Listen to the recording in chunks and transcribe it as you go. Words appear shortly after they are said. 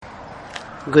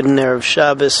Good Erev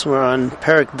Shabbos. We're on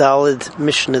Perek Daled,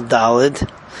 Mishnah Daled,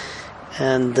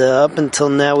 and up until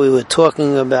now we were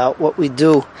talking about what we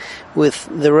do with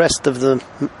the rest of the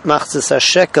Machzis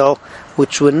HaShekel,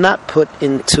 which were not put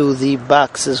into the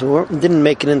boxes, didn't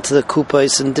make it into the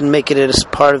kupos, and didn't make it as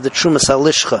part of the Trumas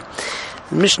HaLishcha.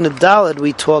 In Mishnah Daled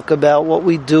we talk about what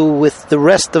we do with the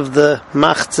rest of the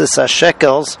Machzis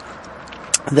HaShekels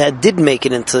that did make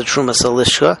it into the Trumas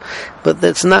HaLishcha, but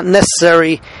that's not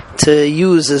necessary to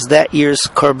use as that year's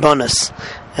Karbonos.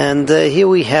 And here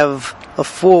we have a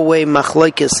four-way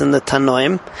machlokes in the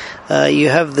Tanoim. You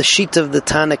have the sheet of the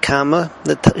Tana Kama.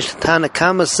 The Tana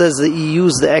Kama says that you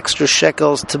use the extra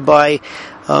shekels to buy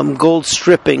gold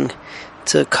stripping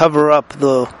to cover up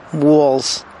the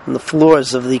walls and the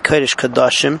floors of the Kodesh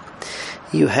Kodashim.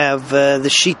 You have the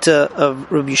Shita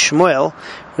of Rabbi Shmuel.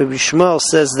 Rabbi Shmuel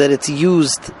says that it's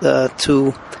used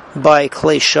to buy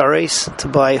clay shares, to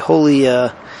buy holy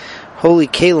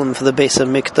kalim for the base of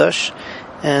Mikdash,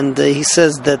 and he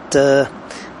says that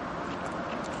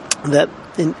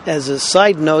as a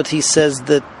side note, he says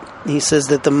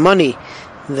that the money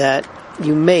that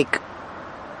you make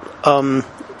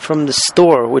from the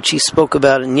store, which he spoke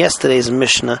about in yesterday's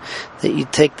Mishnah, that you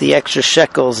take the extra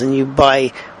shekels and you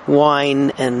buy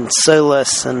wine and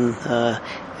solas and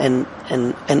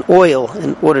oil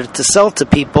in order to sell to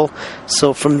people.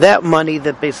 So from that money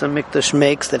that Beis HaMikdash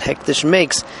makes, that Hekdesh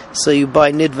makes, so you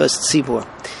buy Nidvas Tzibur.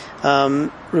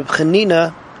 Reb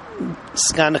Chanina,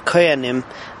 Sgan HaKoyanim,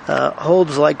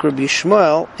 holds like Rabbi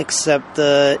Shmuel, except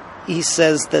he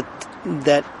says that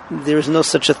there is no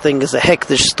such a thing as a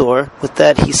Hekdesh store. With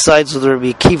that, he sides with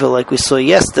Rabbi Akiva, like we saw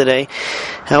yesterday.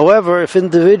 However, if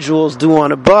individuals do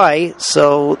want to buy,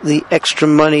 so the extra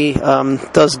money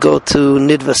does go to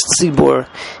Nidvas Tzibur,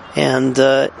 and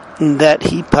in that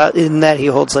he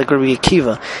holds like Rabbi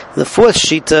Akiva. The fourth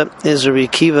shita is Rabbi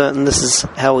Akiva, and this is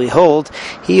how he holds.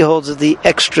 He holds that the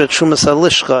extra Trumas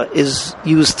HaLishcha is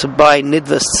used to buy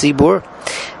Nidvas Tzibur,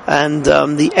 and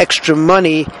the extra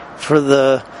money for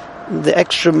the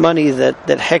extra money that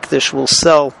Hekdesh will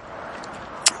sell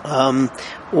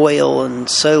oil and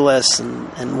solas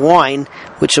and wine,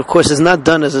 which of course is not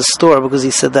done as a store because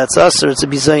he said that's us, or it's a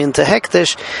bizayin to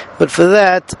Hekdesh, but for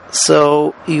that,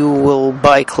 so you will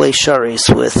buy clay sharis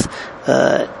with,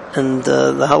 and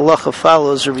the halacha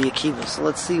follows Rabbi Akiva. So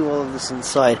let's see all of this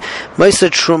inside. Ma'aser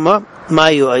Truma,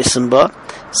 Mayu Eisenba.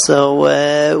 So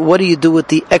what do you do with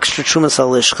the extra Trumas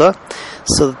HaLishcha?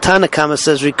 So the Tana Kama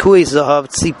says, Rikui Zahav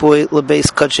Tzipoi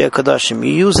Lebeis Kodshei HaKodashim.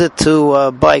 You use it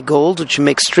to buy gold, which you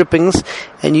make strippings,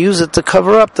 and you use it to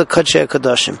cover up the Kodshei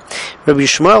HaKodashim. Rabbi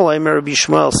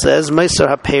Shmuel says, Ma'aser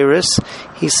HaPeiros.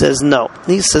 He says, no.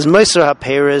 He says, Ma'aser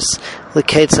HaPeiros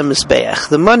Leketz HaMizbeach.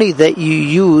 The money that you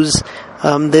use,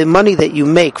 the money that you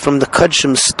make from the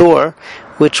Kodshim store,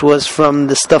 which was from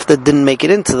the stuff that didn't make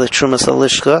it into the Trumas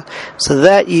HaLishcha, so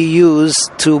that you use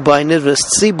to buy Nidvas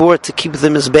Tzibur to keep the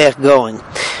Mizbeach going.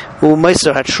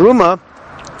 U'Meiser HaTruma,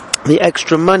 the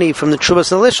extra money from the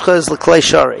Trumas HaLishcha is L'Klei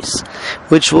Shares,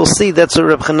 which we'll see that's what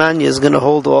Reb Chananya is going to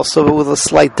hold also, but with a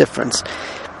slight difference.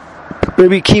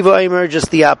 Rabbi Akiva Aimer,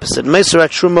 just the opposite. Meiser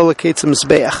HaTruma L'Ketz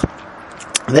HaMizbeach.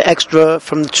 The extra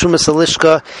from the Trumas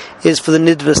HaLishcha is for the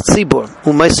Nidvas Tzibur.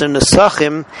 U'Meiser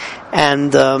Nesachim,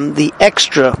 and the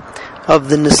extra of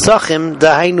the Nesachim,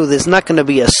 Dahainu, there's not going to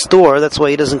be a store, that's why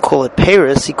he doesn't call it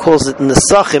Paris, he calls it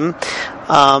Nesachim.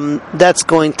 That's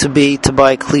going to be to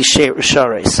buy Klishe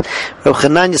Rishares. Reb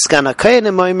Chananya Sgan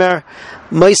HaKoyanim Omer,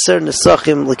 Meiser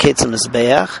Nesachim L'Ketz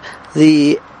HaMizbeach.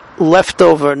 The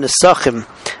leftover Nesachim,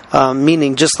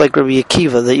 meaning just like Rabbi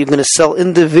Akiva, that you're going to sell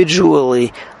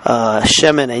individually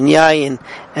shemen and yayin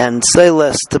and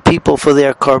seles to people for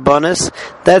their karbonos,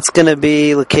 that's going to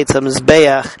be L'Ketz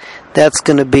HaMizbeach, that's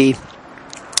going to be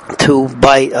to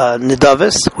buy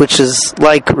nidavis, which is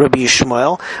like Rabbi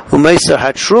Shmuel. U'Meiser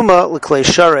HaTruma L'Klei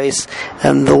Shares,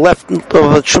 and the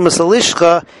leftover Trumas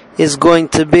HaLishcha is going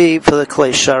to be for the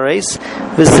Klei Shares.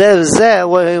 V'zeh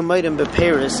lo ha'omaydim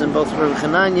b'Paris, and both Rabbi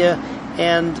Chananya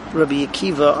and Rabbi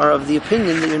Akiva are of the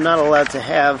opinion that you're not allowed to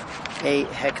have a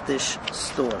Hekdesh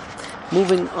store.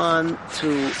 Moving on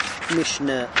to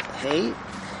Mishnah Hay.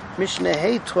 Mishnah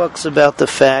Hay talks about the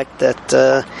fact that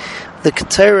the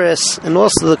Keteris and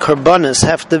also the Karbonos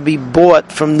have to be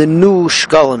bought from the new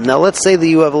Shkalim. Now let's say that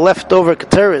you have leftover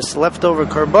Keteris, leftover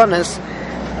Karbonos,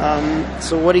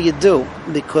 so what do?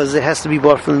 Because it has to be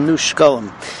bought from the new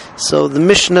Shkalim. So the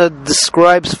Mishnah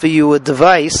describes for you a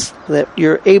device that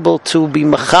you're able to be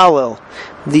machalel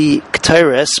the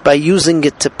Keteris by using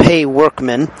it to pay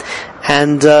workmen,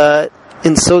 and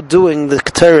in so doing, the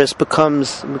Keteris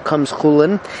becomes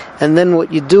chulin, and then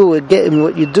what you do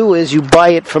is you buy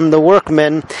it from the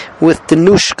workmen with the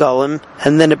new shkalim,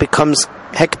 and then it becomes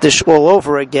hektish all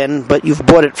over again, but you've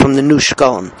bought it from the new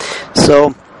shkalim.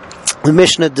 So the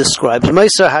Mishnah describes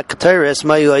Meiser HaKeteris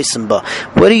Mayu Eisenba.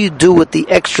 What do you do with the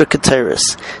extra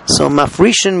Keteris? So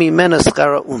Mafrishin Mimena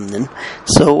Schara Umnin.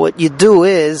 So what you do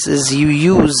is you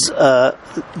use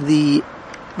the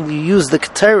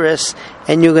Keteris,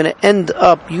 and you're going to end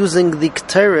up using the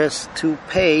Keteris to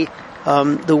pay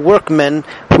the workmen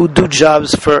who do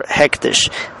jobs for hektish.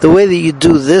 The way that you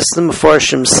do this, the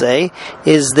Mefarshim say,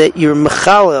 is that you're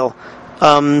mechalel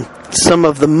some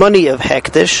of the money of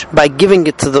hektish by giving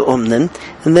it to the umnin,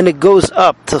 and then it goes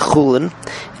up to chulin,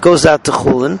 goes out to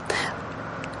chulin.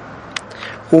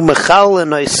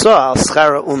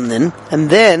 And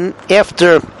then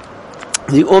after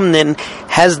the umnin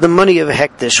has the money of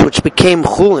hektish, which became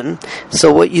chulin,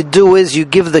 so what you do is you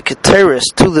give the keteris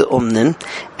to the umnin,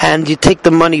 and you take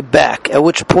the money back. At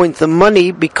which point the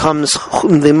money becomes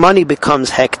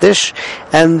hektish,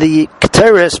 and the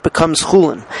keteris becomes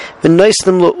chulin. And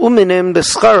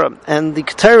the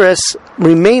keteris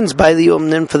remains by the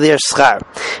umnin for their schar.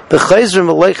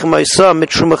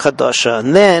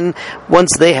 And then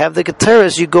once they have the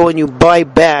keteris, you go and you buy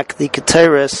back the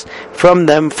keteris from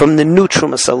them from the new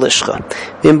trumas alishcha.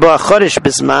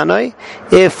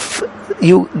 If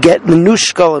you get the new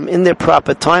shkalim in their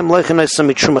proper time,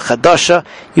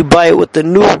 you buy it with the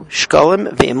new shkalim,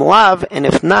 and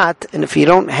if not, and if you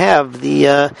don't have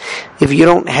the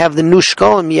new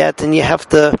shkalim yet, then you have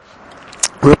to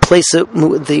replace it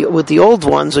with the old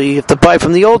ones, or you have to buy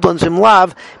from the old ones.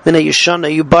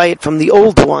 You buy it from the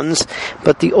old ones,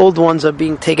 but the old ones are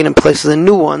being taken in place of the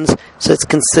new ones, so it's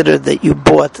considered that you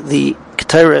bought the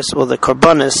keteris or the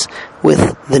karbanis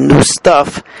with the new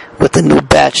stuff, with the new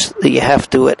batch that you have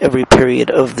to at every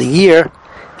period of the year.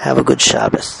 Have a good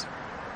Shabbos.